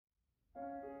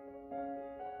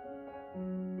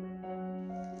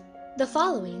The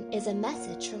following is a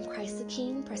message from Christ the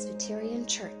King Presbyterian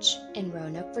Church in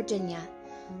Roanoke, Virginia.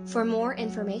 For more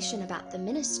information about the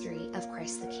ministry of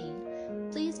Christ the King,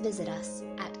 please visit us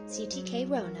at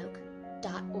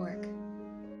ctkroanoke.org.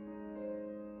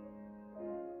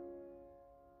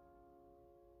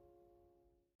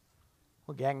 Well,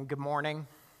 again, good morning.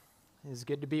 It is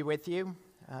good to be with you.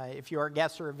 If you're a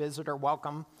guest or a visitor,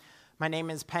 welcome. My name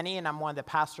is Penny, and I'm one of the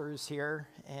pastors here,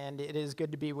 and it is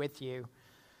good to be with you.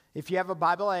 If you have a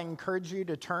Bible, I encourage you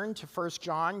to turn to 1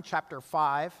 John chapter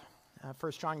 5.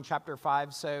 1 John chapter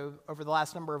 5. So over the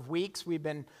last number of weeks, we've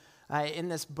been in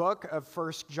this book of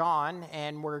 1 John,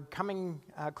 and we're coming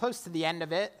close to the end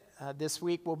of it. This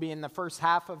week we'll be in the first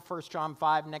half of 1 John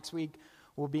 5. Next week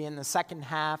we'll be in the second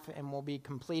half, and we'll be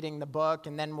completing the book,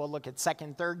 and then we'll look at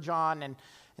 2nd, 3rd John, and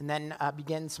then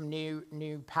begin some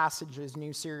new passages,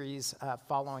 new series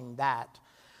following that.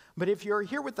 But if you were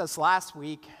here with us last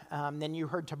week, then you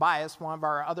heard Tobias, one of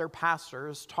our other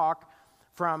pastors,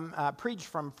 preach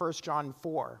from 1 John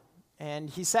 4. And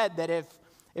he said that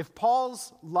if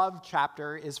Paul's love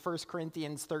chapter is 1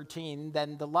 Corinthians 13,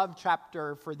 then the love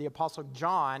chapter for the Apostle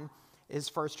John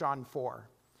is 1 John 4.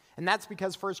 And that's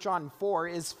because 1 John 4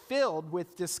 is filled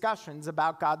with discussions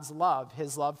about God's love,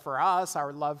 his love for us,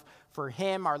 our love for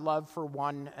him, our love for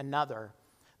one another.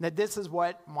 And that this is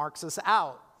what marks us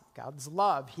out. God's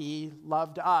love. He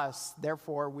loved us,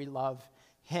 therefore we love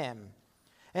him.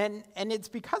 And it's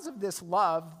because of this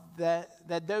love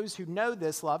that those who know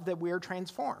this love, that we are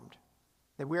transformed,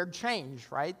 that we are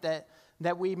changed, right?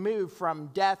 That we move from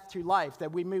death to life,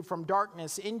 that we move from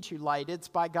darkness into light. It's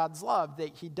by God's love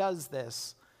that he does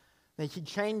this, that he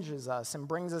changes us and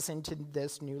brings us into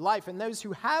this new life. And those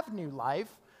who have new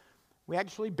life, we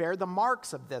actually bear the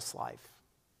marks of this life.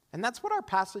 And that's what our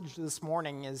passage this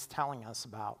morning is telling us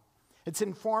about. It's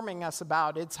informing us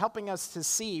about, it's helping us to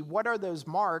see what are those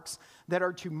marks that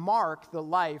are to mark the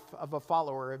life of a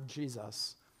follower of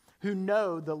Jesus, who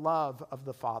know the love of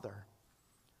the Father.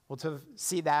 Well, to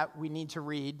see that, we need to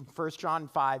read 1 John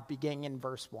 5, beginning in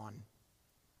verse 1.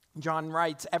 John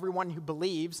writes, "Everyone who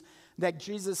believes that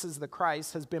Jesus is the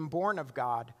Christ has been born of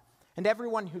God, and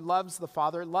everyone who loves the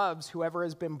Father loves whoever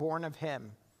has been born of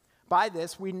him. By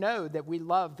this we know that we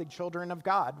love the children of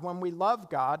God, when we love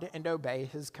God and obey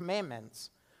his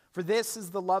commandments. For this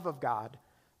is the love of God,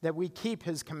 that we keep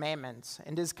his commandments,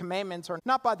 and his commandments are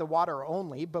not by the water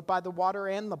only, but by the water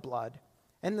and the blood.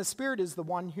 And the Spirit is the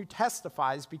one who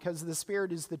testifies, because the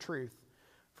Spirit is the truth.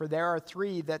 For there are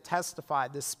three that testify,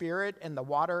 the Spirit and the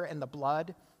water and the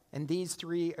blood, and these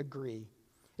three agree.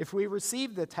 If we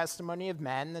receive the testimony of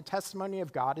men, the testimony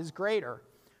of God is greater.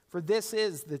 For this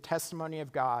is the testimony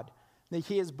of God, that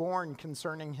he is born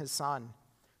concerning his Son.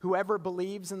 Whoever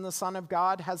believes in the Son of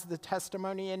God has the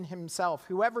testimony in himself.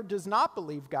 Whoever does not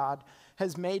believe God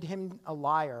has made him a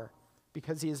liar,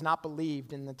 because he has not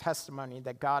believed in the testimony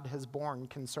that God has borne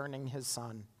concerning his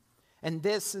Son. And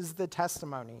this is the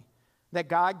testimony, that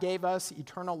God gave us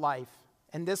eternal life,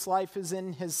 and this life is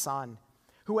in his Son.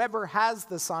 Whoever has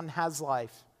the Son has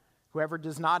life. Whoever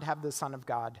does not have the Son of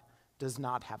God does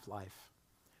not have life."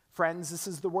 Friends, this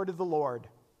is the word of the Lord.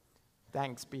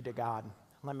 Thanks be to God.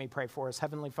 Let me pray for us.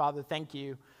 Heavenly Father, thank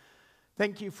you.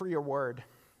 Thank you for your word.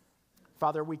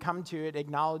 Father, we come to it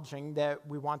acknowledging that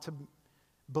we want to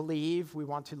believe, we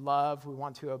want to love, we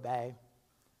want to obey.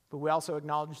 But we also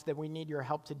acknowledge that we need your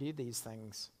help to do these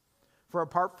things. For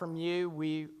apart from you,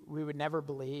 we would never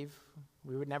believe,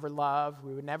 we would never love,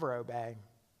 we would never obey.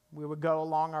 We would go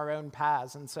along our own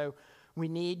paths. And so we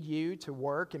need you to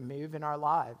work and move in our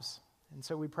lives. And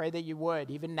so we pray that you would,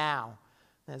 even now,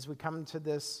 as we come to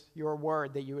this, your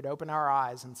word, that you would open our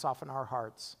eyes and soften our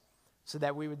hearts so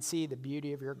that we would see the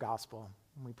beauty of your gospel.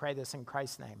 And we pray this in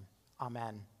Christ's name.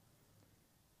 Amen.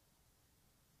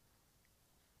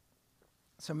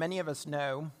 So many of us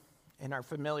know and are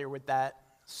familiar with that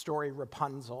story,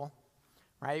 Rapunzel,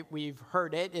 right? We've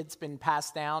heard it. It's been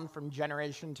passed down from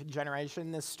generation to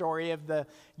generation. This story of the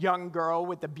young girl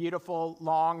with the beautiful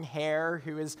long hair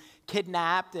who is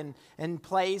kidnapped and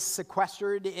placed,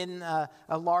 sequestered in a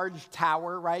large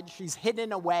tower, right? She's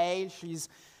hidden away. She's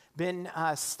been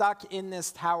stuck in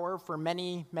this tower for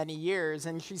many, many years.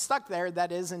 And she's stuck there,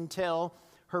 that is, until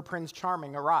her Prince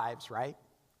Charming arrives, right?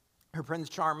 Her Prince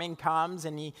Charming comes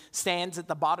and he stands at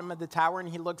the bottom of the tower and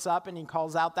he looks up and he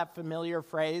calls out that familiar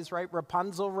phrase, right?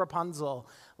 "Rapunzel, Rapunzel,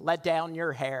 let down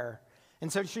your hair." And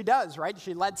so she does, right?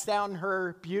 She lets down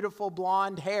her beautiful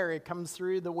blonde hair. It comes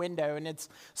through the window and it's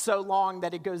so long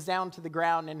that it goes down to the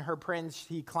ground, and her prince,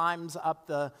 he climbs up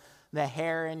the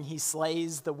hair and he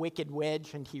slays the wicked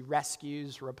witch and he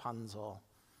rescues Rapunzel.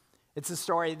 It's a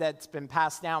story that's been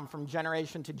passed down from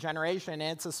generation to generation,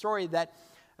 and it's a story that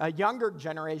a younger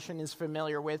generation is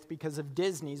familiar with because of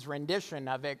Disney's rendition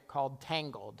of it called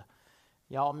Tangled.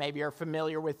 Y'all maybe are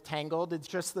familiar with Tangled. It's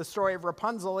just the story of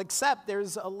Rapunzel, except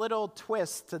there's a little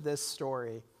twist to this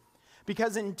story.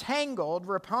 Because in Tangled,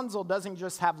 Rapunzel doesn't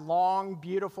just have long,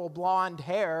 beautiful blonde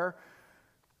hair.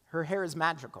 Her hair is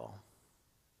magical.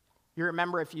 You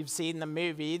remember, if you've seen the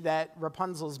movie, that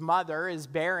Rapunzel's mother is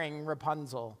bearing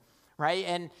Rapunzel,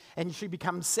 right? And she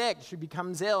becomes sick, she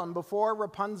becomes ill. And before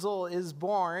Rapunzel is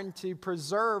born, to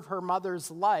preserve her mother's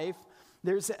life,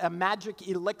 there's a magic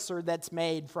elixir that's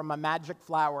made from a magic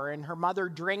flower. And her mother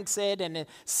drinks it, and it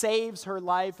saves her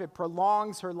life, it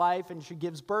prolongs her life, and she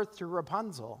gives birth to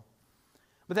Rapunzel.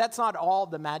 But that's not all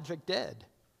the magic did.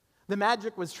 The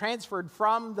magic was transferred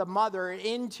from the mother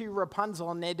into Rapunzel,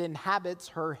 and it inhabits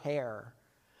her hair,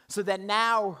 so that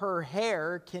now her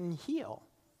hair can heal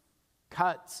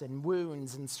cuts and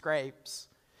wounds and scrapes.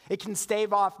 It can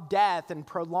stave off death and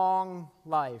prolong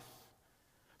life.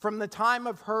 From the time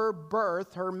of her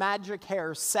birth, her magic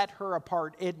hair set her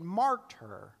apart. It marked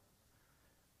her.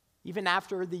 Even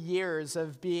after the years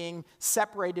of being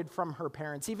separated from her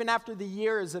parents, even after the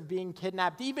years of being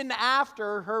kidnapped, even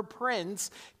after her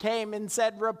prince came and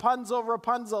said, "Rapunzel,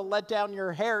 Rapunzel, let down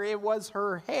your hair," it was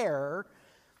her hair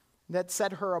that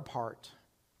set her apart.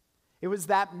 It was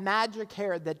that magic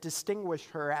hair that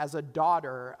distinguished her as a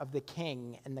daughter of the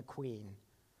king and the queen.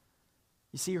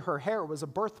 You see, her hair was a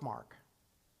birthmark.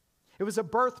 It was a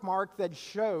birthmark that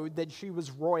showed that she was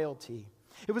royalty.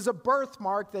 It was a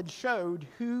birthmark that showed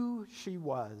who she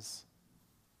was.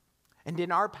 And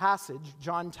in our passage,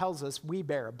 John tells us we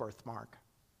bear a birthmark.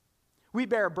 We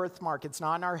bear a birthmark. It's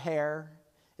not in our hair.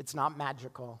 It's not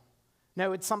magical.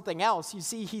 No, it's something else. You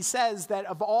see, he says that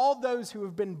of all those who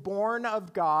have been born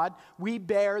of God, we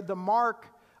bear the mark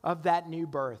of that new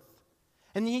birth.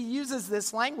 And he uses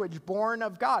this language, born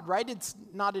of God, right? It's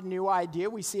not a new idea.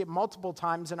 We see it multiple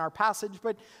times in our passage,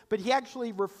 but he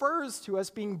actually refers to us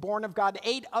being born of God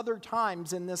 8 other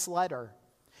times in this letter.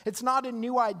 It's not a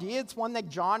new idea. It's one that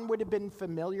John would have been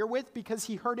familiar with because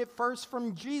he heard it first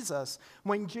from Jesus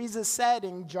when Jesus said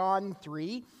in John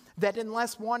 3 that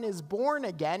unless one is born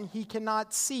again, he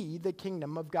cannot see the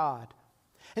kingdom of God.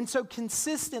 And so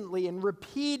consistently and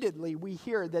repeatedly we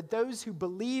hear that those who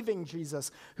believe in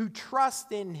Jesus, who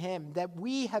trust in him, that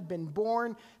we have been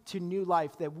born to new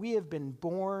life, that we have been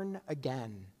born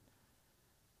again.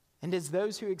 And as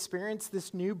those who experience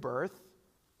this new birth,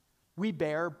 we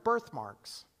bear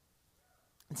birthmarks.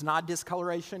 It's not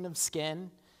discoloration of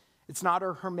skin. It's not a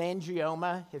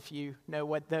hemangioma, if you know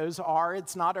what those are.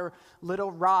 It's not a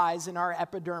little rise in our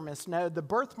epidermis. No, the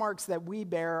birthmarks that we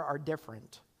bear are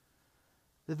different.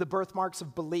 They're the birthmarks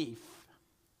of belief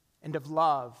and of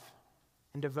love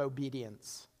and of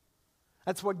obedience.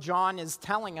 That's what John is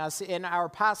telling us in our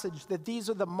passage, that these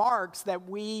are the marks that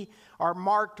we are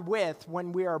marked with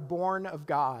when we are born of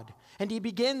God. And he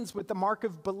begins with the mark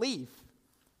of belief.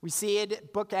 We see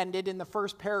it bookended in the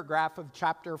first paragraph of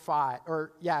chapter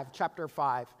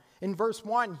 5. In verse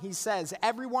 1, he says,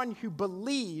 everyone who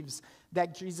believes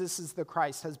that Jesus is the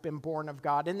Christ has been born of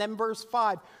God. And then verse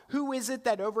 5, who is it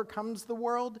that overcomes the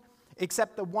world?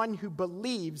 Except the one who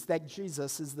believes that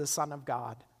Jesus is the Son of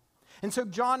God. And so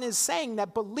John is saying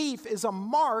that belief is a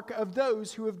mark of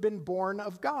those who have been born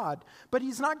of God. But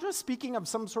he's not just speaking of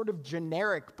some sort of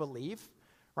generic belief,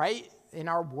 right? In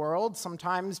our world,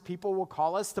 sometimes people will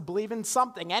call us to believe in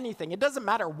something, anything. It doesn't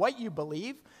matter what you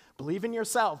believe. Believe in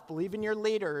yourself, believe in your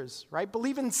leaders, right?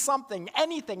 Believe in something,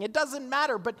 anything. It doesn't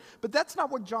matter. But that's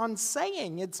not what John's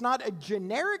saying. It's not a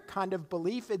generic kind of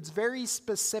belief. It's very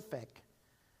specific.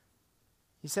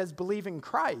 He says, believe in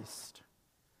Christ.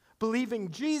 Believe in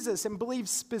Jesus, and believe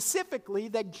specifically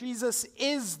that Jesus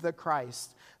is the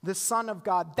Christ, the Son of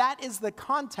God. That is the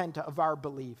content of our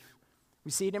belief. We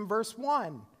see it in verse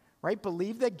 1, right?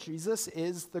 Believe that Jesus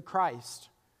is the Christ.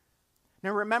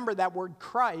 Now remember that word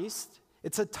Christ,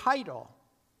 it's a title.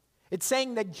 It's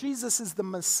saying that Jesus is the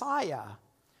Messiah,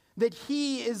 that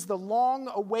he is the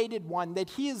long-awaited one, that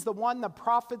he is the one the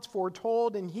prophets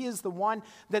foretold, and he is the one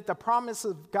that the promise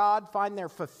of God find their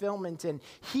fulfillment in.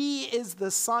 He is the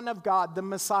Son of God, the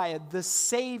Messiah, the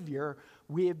Savior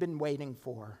we have been waiting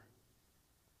for.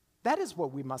 That is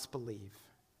what we must believe.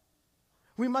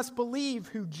 We must believe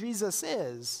who Jesus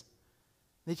is,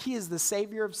 that he is the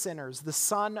Savior of sinners, the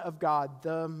Son of God,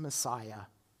 the Messiah.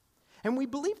 And we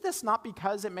believe this not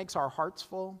because it makes our hearts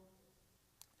full,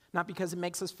 not because it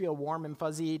makes us feel warm and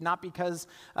fuzzy, not because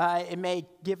it may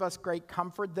give us great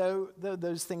comfort, though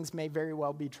those things may very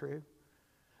well be true.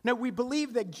 No, we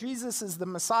believe that Jesus is the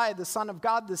Messiah, the Son of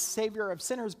God, the Savior of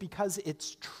sinners, because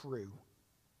it's true.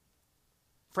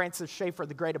 Francis Schaeffer,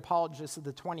 the great apologist of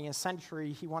the 20th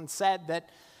century, he once said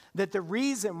that the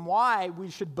reason why we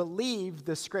should believe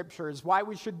the scriptures, why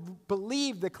we should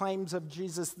believe the claims of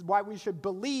Jesus, why we should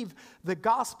believe the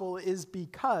gospel is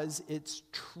because it's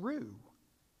true.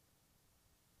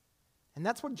 And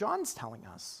that's what John's telling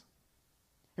us.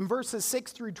 In verses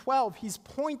 6 through 12, he's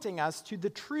pointing us to the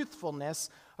truthfulness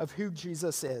of who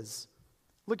Jesus is.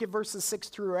 Look at verses 6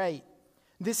 through 8.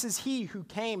 This is he who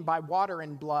came by water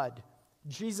and blood,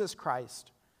 Jesus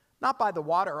Christ. Not by the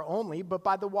water only, but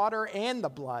by the water and the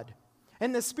blood.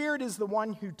 And the Spirit is the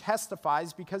one who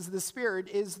testifies, because the Spirit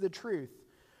is the truth.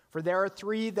 For there are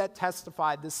three that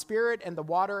testify, the Spirit and the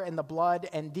water and the blood,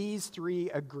 and these three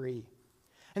agree.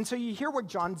 And so you hear what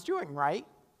John's doing, right?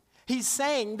 He's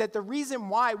saying that the reason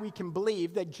why we can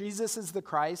believe that Jesus is the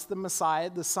Christ, the Messiah,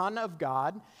 the Son of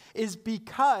God, is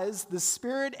because the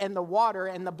Spirit and the water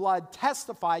and the blood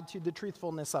testified to the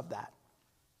truthfulness of that.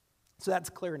 So that's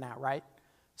clear now, right?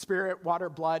 Spirit, water,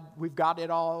 blood, we've got it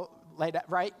all laid out,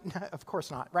 right? Of course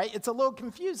not, right? It's a little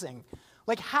confusing.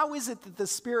 Like, how is it that the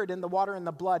Spirit and the water and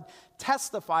the blood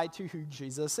testify to who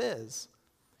Jesus is?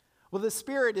 Well, the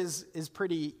Spirit is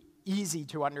pretty easy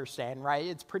to understand, right?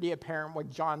 It's pretty apparent what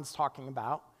John's talking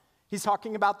about. He's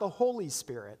talking about the Holy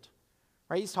Spirit,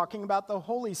 right? He's talking about the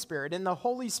Holy Spirit and the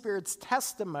Holy Spirit's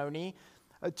testimony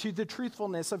to the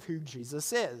truthfulness of who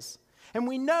Jesus is. And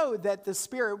we know that the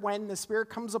Spirit, when the Spirit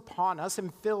comes upon us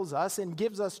and fills us and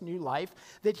gives us new life,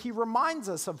 that he reminds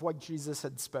us of what Jesus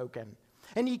had spoken.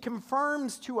 And he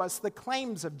confirms to us the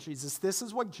claims of Jesus. This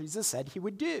is what Jesus said he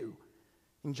would do.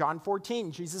 In John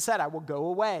 14, Jesus said, I will go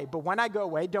away, but when I go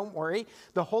away, don't worry,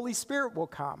 the Holy Spirit will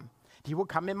come. He will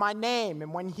come in my name,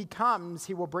 and when he comes,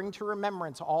 he will bring to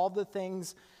remembrance all the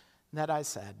things that I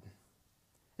said.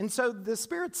 And so the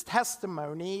Spirit's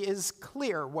testimony is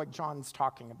clear what John's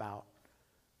talking about.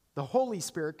 The Holy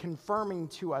Spirit confirming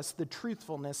to us the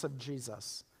truthfulness of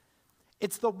Jesus.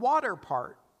 It's the water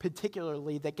part,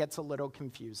 particularly, that gets a little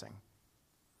confusing.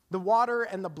 The water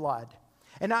and the blood.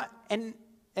 And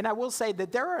I will say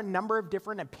that there are a number of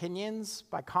different opinions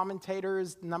by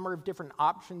commentators, a number of different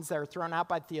options that are thrown out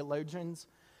by theologians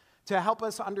to help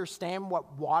us understand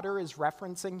what water is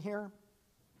referencing here.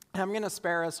 And I'm going to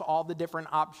spare us all the different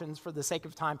options for the sake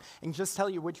of time and just tell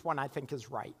you which one I think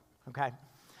is right, okay?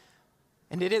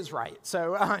 And it is right.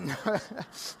 So,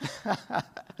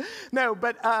 no,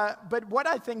 but what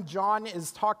I think John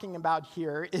is talking about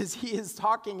here is he is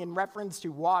talking in reference to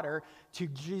water to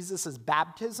Jesus'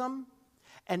 baptism,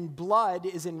 and blood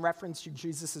is in reference to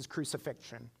Jesus'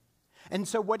 crucifixion. And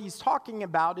so what he's talking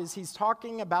about is he's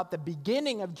talking about the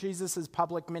beginning of Jesus'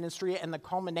 public ministry and the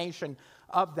culmination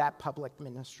of that public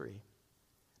ministry.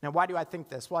 Now, why do I think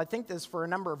this? Well, I think this for a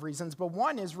number of reasons, but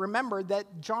one is, remember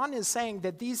that John is saying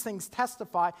that these things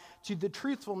testify to the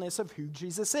truthfulness of who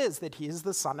Jesus is, that he is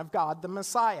the Son of God, the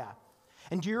Messiah.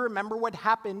 And do you remember what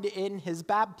happened in his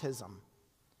baptism?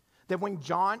 That when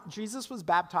Jesus was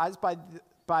baptized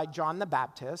by John the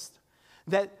Baptist,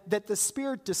 that the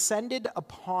Spirit descended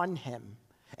upon him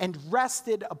and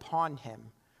rested upon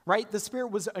him, right? The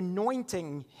Spirit was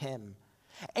anointing him.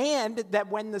 And that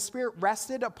when the Spirit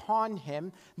rested upon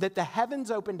him, that the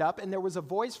heavens opened up and there was a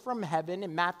voice from heaven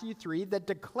in Matthew 3 that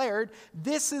declared,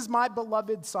 "This is my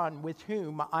beloved Son with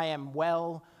whom I am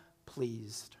well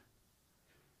pleased."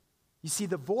 You see,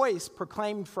 the voice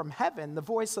proclaimed from heaven, the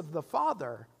voice of the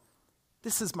Father,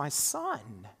 "This is my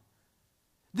Son.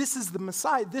 This is the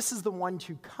Messiah. This is the one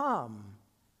to come."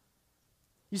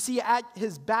 You see, at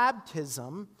his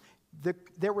baptism,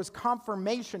 there was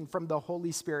confirmation from the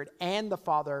Holy Spirit and the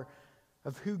Father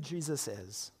of who Jesus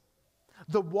is.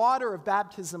 The water of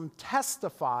baptism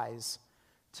testifies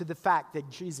to the fact that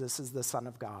Jesus is the Son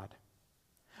of God.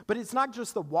 But it's not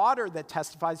just the water that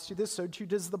testifies to this, so too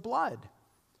does the blood.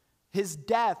 His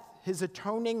death, his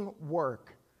atoning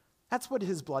work, that's what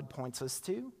his blood points us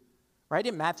to. Right?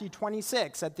 In Matthew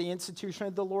 26, at the institution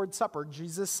of the Lord's Supper,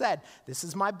 Jesus said, "This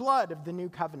is my blood of the new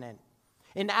covenant."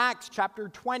 In Acts chapter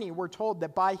 20, we're told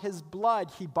that by his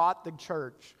blood he bought the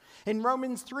church. In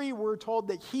Romans 3, we're told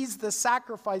that he's the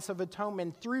sacrifice of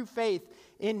atonement through faith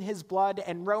in his blood.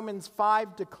 And Romans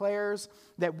 5 declares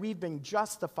that we've been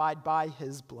justified by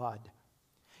his blood.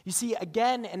 You see,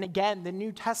 again and again, the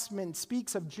New Testament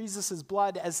speaks of Jesus'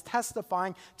 blood as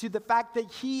testifying to the fact that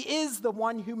he is the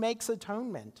one who makes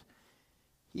atonement.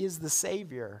 He is the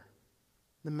Savior,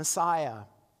 the Messiah.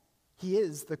 He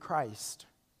is the Christ.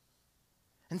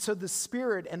 And so the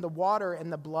Spirit and the water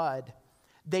and the blood,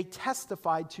 they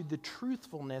testify to the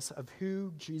truthfulness of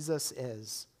who Jesus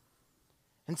is.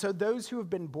 And so those who have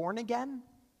been born again,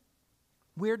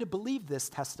 we're to believe this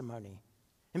testimony.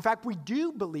 In fact, we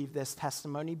do believe this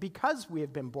testimony because we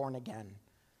have been born again.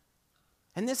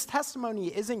 And this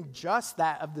testimony isn't just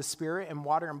that of the Spirit and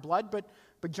water and blood,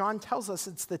 but John tells us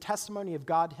it's the testimony of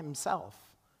God himself.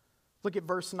 Look at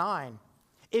verse 9.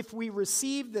 If we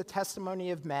receive the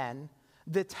testimony of men,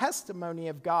 the testimony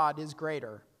of God is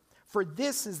greater. For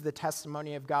this is the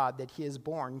testimony of God that he is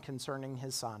born concerning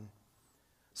his Son.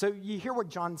 So you hear what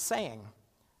John's saying.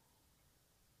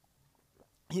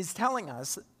 He's telling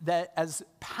us that as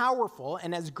powerful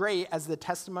and as great as the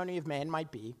testimony of man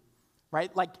might be,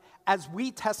 right? Like as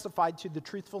we testify to the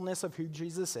truthfulness of who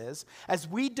Jesus is, as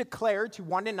we declare to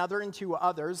one another and to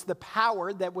others the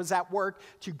power that was at work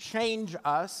to change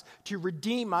us, to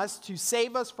redeem us, to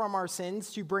save us from our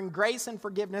sins, to bring grace and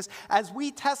forgiveness, as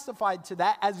we testified to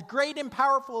that, as great and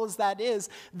powerful as that is,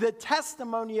 the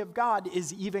testimony of God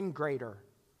is even greater.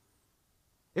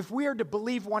 If we are to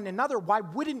believe one another, why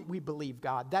wouldn't we believe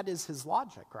God? That is his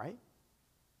logic, right?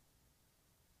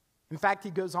 In fact, he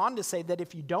goes on to say that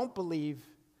if you don't believe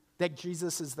that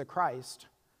Jesus is the Christ,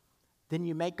 then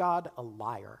you make God a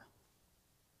liar.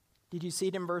 Did you see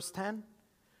it in verse 10?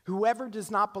 Whoever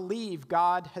does not believe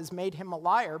God has made him a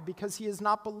liar because he has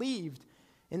not believed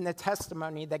in the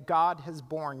testimony that God has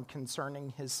borne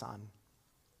concerning his Son.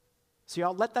 So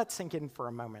y'all, let that sink in for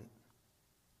a moment.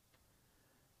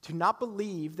 To not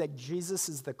believe that Jesus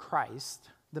is the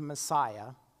Christ, the Messiah,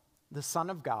 the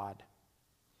Son of God,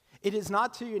 it is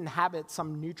not to inhabit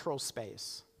some neutral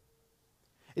space.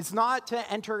 It's not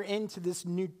to enter into this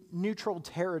neutral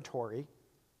territory.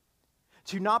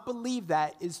 To not believe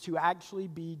that is to actually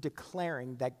be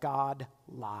declaring that God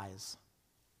lies,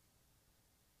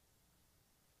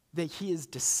 that he is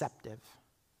deceptive,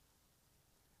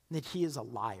 that he is a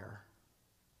liar.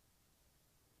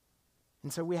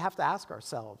 And so we have to ask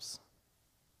ourselves,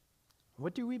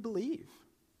 what do we believe?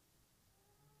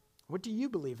 What do you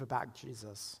believe about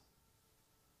Jesus?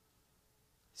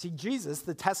 See, Jesus,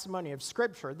 the testimony of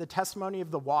Scripture, the testimony of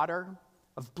the water,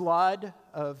 of blood,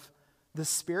 of the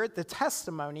Spirit, the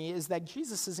testimony is that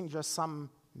Jesus isn't just some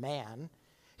man.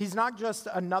 He's not just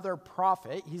another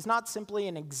prophet. He's not simply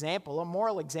an example, a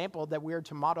moral example that we are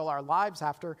to model our lives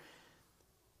after.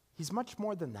 He's much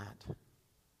more than that.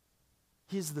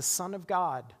 He is the Son of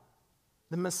God,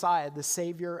 the Messiah, the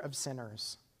Savior of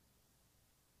sinners.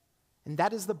 And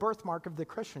that is the birthmark of the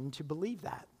Christian, to believe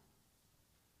that.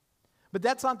 But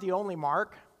that's not the only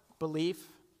mark, belief.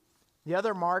 The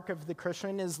other mark of the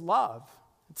Christian is love.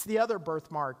 It's the other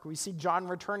birthmark. We see John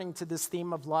returning to this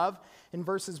theme of love in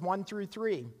verses 1 through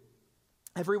 3.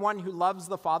 Everyone who loves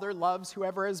the Father loves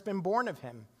whoever has been born of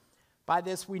him. By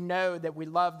this we know that we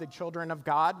love the children of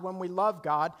God when we love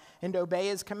God and obey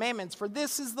his commandments. For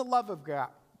this is the love of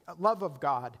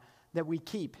God, that we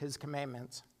keep his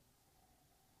commandments.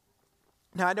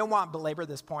 Now, I don't want to belabor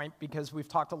this point because we've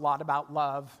talked a lot about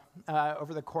love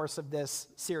over the course of this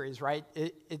series, right?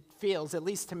 It feels, at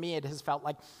least to me, it has felt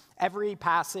like every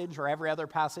passage or every other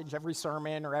passage, every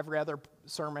sermon or every other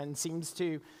sermon seems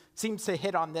to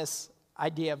hit on this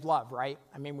idea of love, right?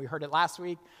 I mean, we heard it last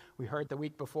week. We heard it the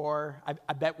week before.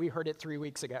 I bet we heard it 3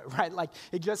 weeks ago, right? Like,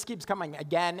 it just keeps coming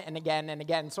again and again and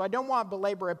again. So I don't want to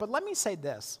belabor it, but let me say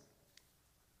this.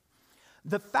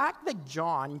 The fact that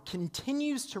John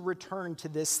continues to return to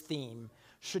this theme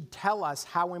should tell us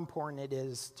how important it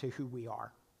is to who we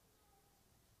are.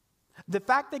 The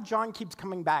fact that John keeps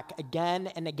coming back again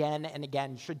and again and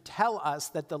again should tell us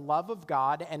that the love of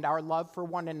God and our love for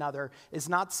one another is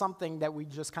not something that we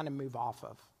just kind of move off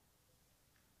of.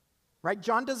 Right?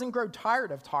 John doesn't grow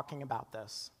tired of talking about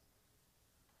this.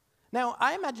 Now,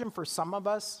 I imagine for some of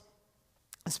us,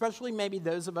 especially maybe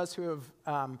those of us who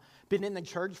have been in the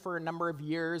church for a number of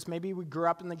years, maybe we grew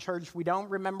up in the church, we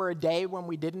don't remember a day when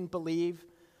we didn't believe.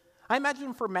 I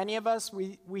imagine for many of us,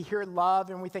 we hear love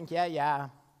and we think, yeah,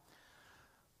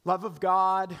 love of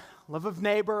God, love of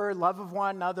neighbor, love of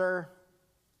one another,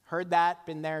 heard that,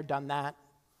 been there, done that.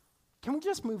 Can we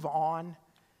just move on?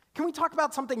 Can we talk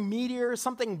about something meatier,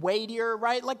 something weightier,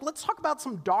 right? Like, let's talk about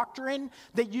some doctrine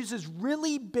that uses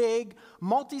really big,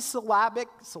 syllabic,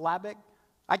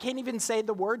 I can't even say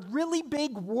the word, really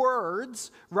big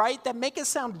words, right, that make us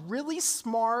sound really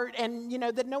smart and,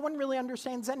 that no one really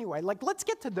understands anyway. Like, let's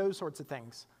get to those sorts of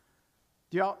things.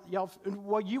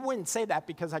 Well, you wouldn't say that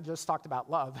because I just talked about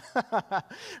love,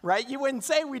 right? You wouldn't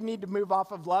say we need to move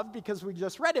off of love because we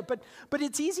just read it. But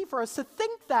it's easy for us to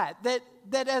think that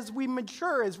as we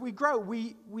mature, as we grow,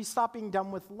 we stop being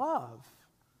done with love.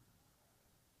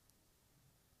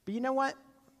 But you know what?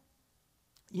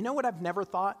 You know what I've never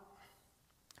thought?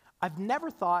 I've never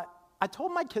thought I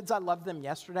told my kids I loved them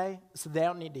yesterday, so they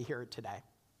don't need to hear it today.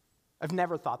 I've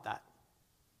never thought that.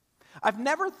 I've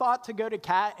never thought to go to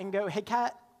Kat and go, hey,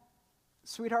 Kat,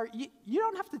 sweetheart, you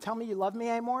don't have to tell me you love me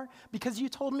anymore because you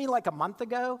told me like a month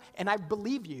ago, and I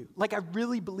believe you. Like, I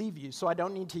really believe you, so I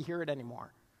don't need to hear it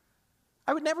anymore.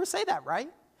 I would never say that, right?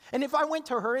 And if I went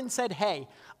to her and said, hey,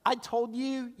 I told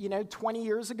you, 20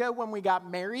 years ago when we got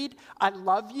married, I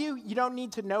love you, you don't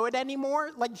need to know it anymore,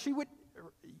 like she would,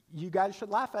 you guys should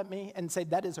laugh at me and say,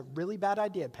 that is a really bad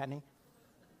idea, Penny.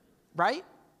 Right?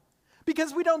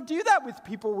 Because we don't do that with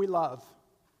people we love.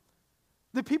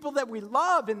 The people that we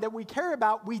love and that we care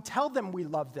about, we tell them we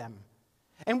love them.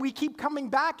 And we keep coming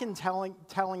back and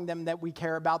telling them that we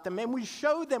care about them. And we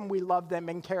show them we love them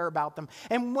and care about them.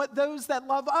 And those that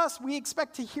love us, we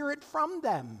expect to hear it from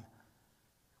them.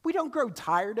 We don't grow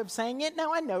tired of saying it.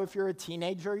 Now, I know if you're a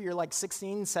teenager, you're like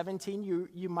 16, 17,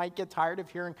 you might get tired of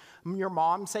hearing your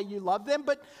mom say you love them.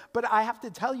 But I have to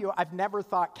tell you, I've never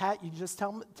thought, Kat, you just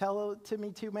tell it to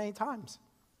me too many times.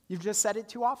 You've just said it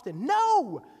too often.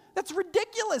 No, that's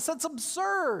ridiculous. That's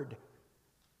absurd.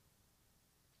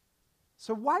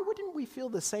 So why wouldn't we feel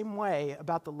the same way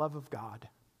about the love of God?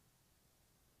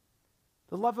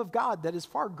 The love of God that is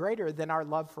far greater than our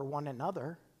love for one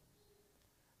another.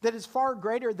 That is far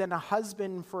greater than a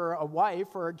husband for a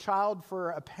wife, or a child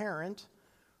for a parent,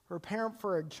 or a parent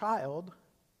for a child.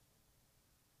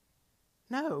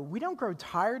 No, we don't grow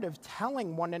tired of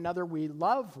telling one another we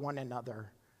love one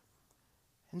another.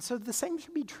 And so the same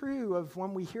should be true of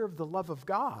when we hear of the love of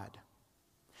God.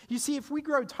 You see, if we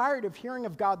grow tired of hearing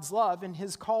of God's love and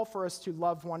his call for us to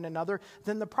love one another,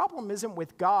 then the problem isn't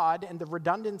with God and the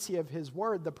redundancy of his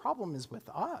word. The problem is with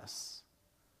us.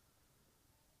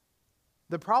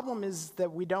 The problem is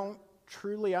that we don't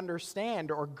truly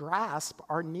understand or grasp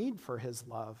our need for his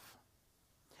love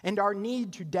and our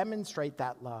need to demonstrate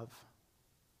that love.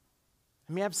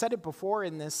 I mean, I've said it before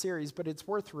in this series, but it's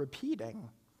worth repeating.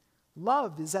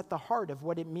 Love is at the heart of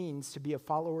what it means to be a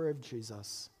follower of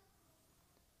Jesus.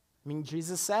 I mean,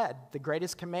 Jesus said, the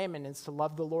greatest commandment is to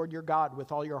love the Lord your God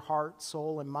with all your heart,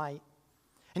 soul, and might.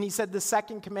 And he said the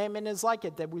second commandment is like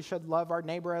it, that we should love our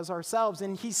neighbor as ourselves.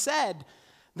 And he said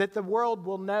that the world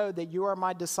will know that you are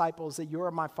my disciples, that you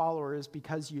are my followers,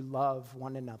 because you love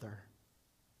one another.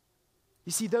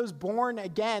 You see, those born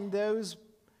again, those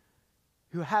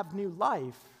who have new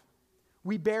life,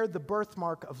 we bear the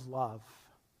birthmark of love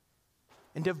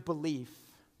and of belief,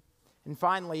 and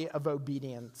finally, of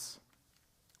obedience.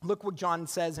 Look what John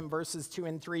says in verses 2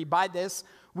 and 3. By this,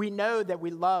 we know that we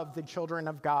love the children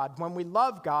of God, when we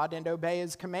love God and obey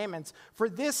his commandments. For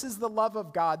this is the love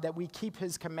of God, that we keep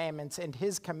his commandments, and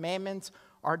his commandments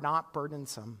are not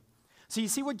burdensome. So you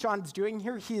see what John's doing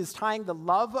here? He is tying the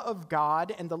love of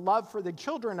God and the love for the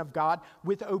children of God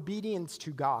with obedience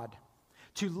to God.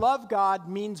 To love God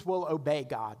means we'll obey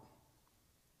God.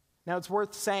 Now, it's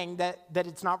worth saying that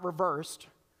it's not reversed.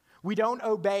 We don't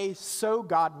obey so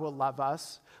God will love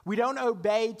us. We don't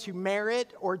obey to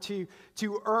merit or to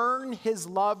earn his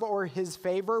love or his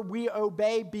favor. We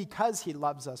obey because he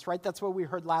loves us, right? That's what we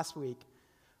heard last week.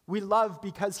 We love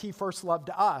because he first loved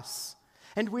us.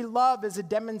 And we love as a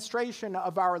demonstration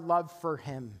of our love for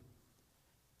him.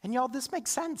 And y'all, this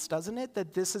makes sense, doesn't it?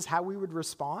 That this is how we would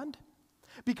respond?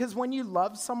 Because when you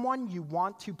love someone, you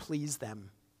want to please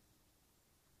them.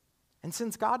 And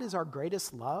since God is our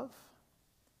greatest love,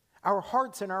 our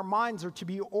hearts and our minds are to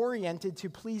be oriented to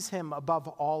please him above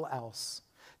all else,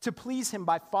 to please him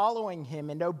by following him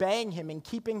and obeying him and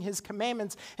keeping his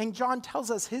commandments. And John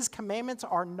tells us his commandments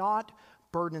are not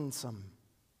burdensome.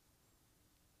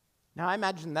 Now, I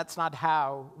imagine that's not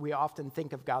how we often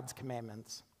think of God's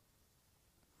commandments.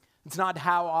 It's not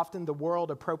how often the world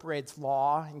appropriates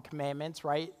law and commandments,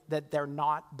 right? That they're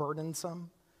not burdensome.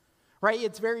 Right?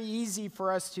 It's very easy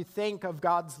for us to think of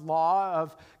God's law,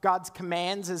 of God's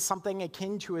commands as something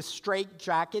akin to a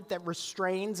straitjacket that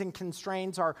restrains and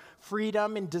constrains our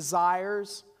freedom and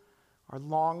desires, our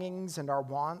longings and our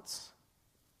wants.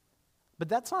 But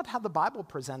that's not how the Bible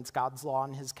presents God's law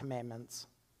and his commandments.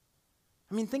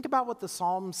 I mean, think about what the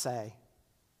Psalms say.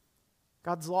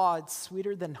 God's law, it's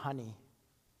sweeter than honey.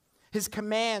 His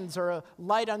commands are a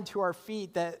light unto our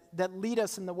feet that lead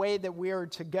us in the way that we are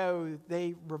to go.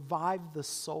 They revive the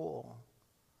soul.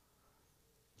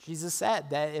 Jesus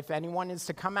said that if anyone is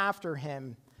to come after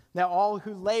him, that all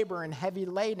who labor and heavy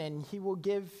laden, he will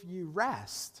give you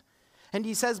rest. And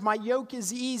he says, my yoke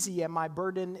is easy and my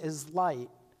burden is light.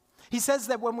 He says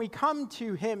that when we come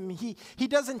to him, he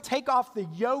doesn't take off the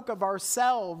yoke of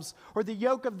ourselves or the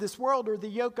yoke of this world or the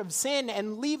yoke of sin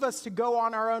and leave us to go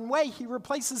on our own way. He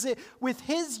replaces it with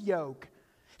his yoke.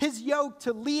 His yoke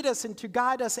to lead us and to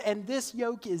guide us, and this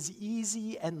yoke is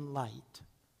easy and light.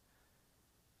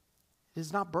 It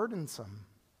is not burdensome.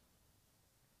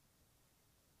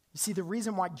 You see, the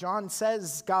reason why John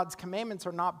says God's commandments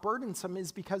are not burdensome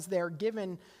is because they are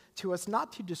given to us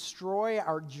not to destroy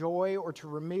our joy or to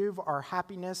remove our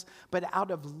happiness, but out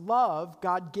of love,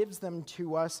 God gives them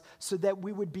to us so that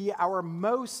we would be our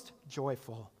most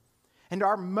joyful and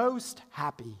our most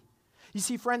happy. You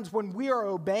see, friends, when we are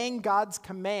obeying God's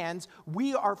commands,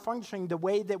 we are functioning the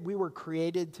way that we were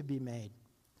created to be made.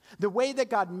 The way that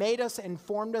God made us and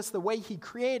formed us, the way He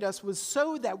created us, was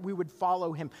so that we would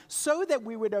follow Him, so that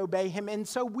we would obey Him. And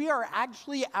so we are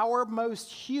actually our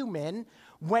most human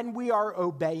when we are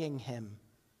obeying Him.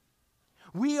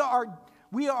 We are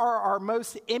our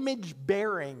most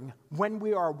image-bearing when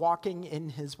we are walking in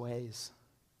His ways.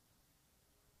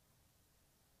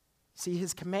 See,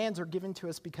 His commands are given to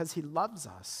us because He loves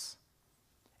us.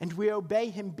 And we obey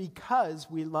Him because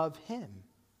we love Him.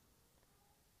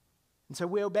 And so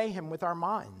we obey Him with our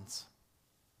minds.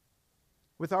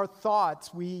 With our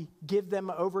thoughts, we give them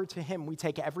over to Him. We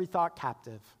take every thought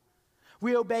captive.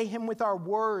 We obey Him with our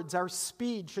words. Our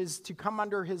speech is to come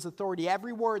under His authority.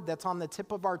 Every word that's on the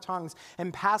tip of our tongues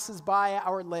and passes by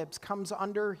our lips comes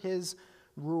under His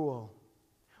rule.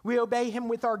 We obey Him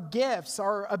with our gifts.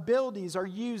 Our abilities are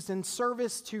used in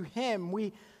service to Him.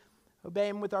 We obey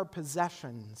Him with our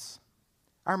possessions.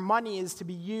 Our money is to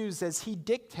be used as He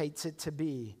dictates it to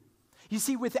be. You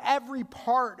see, with every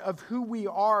part of who we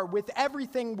are, with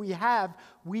everything we have,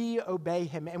 we obey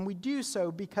Him. And we do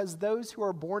so because those who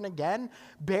are born again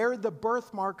bear the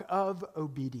birthmark of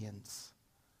obedience.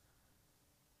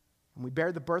 And we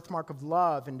bear the birthmark of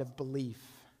love and of belief.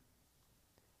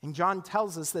 And John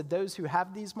tells us that those who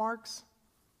have these marks,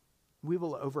 we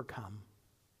will overcome.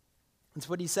 That's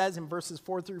what he says in verses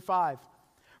 4 through 5.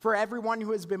 For everyone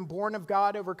who has been born of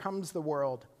God overcomes the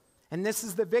world. And this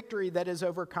is the victory that has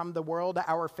overcome the world,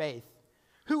 our faith.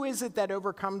 Who is it that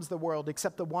overcomes the world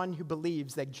except the one who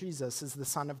believes that Jesus is the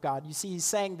Son of God? You see, he's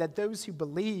saying that those who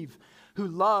believe, who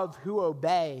love, who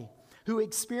obey, who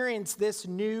experience this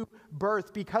new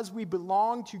birth, because we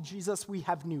belong to Jesus, we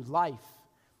have new life.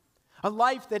 A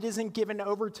life that isn't given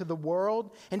over to the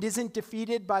world and isn't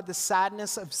defeated by the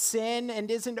sadness of sin and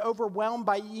isn't overwhelmed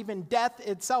by even death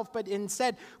itself, but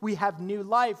instead we have new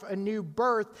life, a new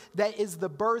birth that is the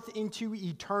birth into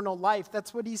eternal life.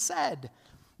 That's what he said.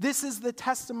 This is the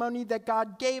testimony that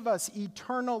God gave us,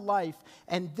 eternal life,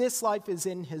 and this life is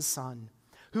in His Son.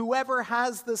 Whoever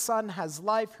has the Son has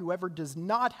life. Whoever does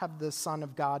not have the Son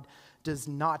of God does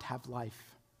not have life.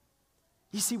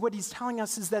 You see, what he's telling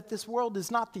us is that this world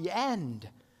is not the end.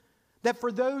 That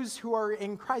for those who are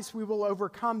in Christ, we will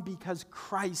overcome because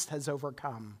Christ has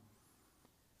overcome.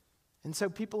 And so,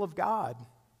 people of God,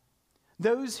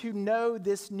 those who know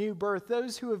this new birth,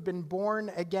 those who have been born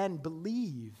again,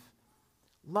 believe,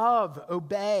 love,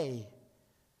 obey,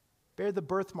 bear the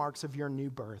birthmarks of your new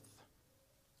birth.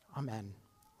 Amen.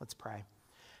 Let's pray.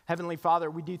 Heavenly Father,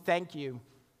 we do thank you.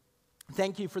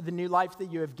 Thank you for the new life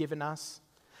that you have given us.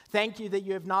 Thank you that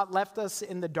you have not left us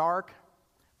in the dark,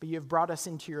 but you have brought us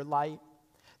into your light.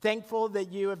 Thankful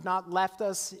that you have not left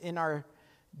us in our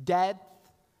death,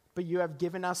 but you have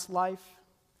given us life.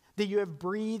 That you have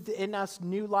breathed in us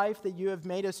new life, that you have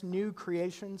made us new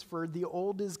creations, for the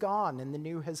old is gone and the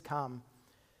new has come.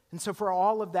 And so for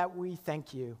all of that, we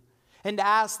thank you and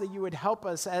ask that you would help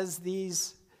us as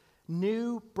these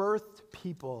new birthed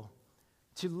people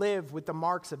to live with the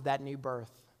marks of that new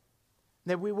birth.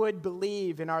 That we would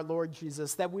believe in our Lord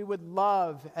Jesus, that we would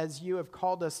love as you have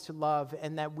called us to love,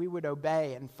 and that we would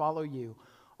obey and follow you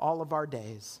all of our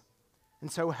days.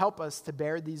 And so help us to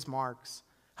bear these marks.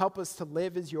 Help us to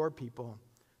live as your people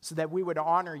so that we would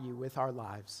honor you with our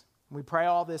lives. We pray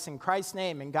all this in Christ's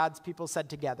name, and God's people said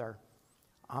together,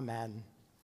 Amen.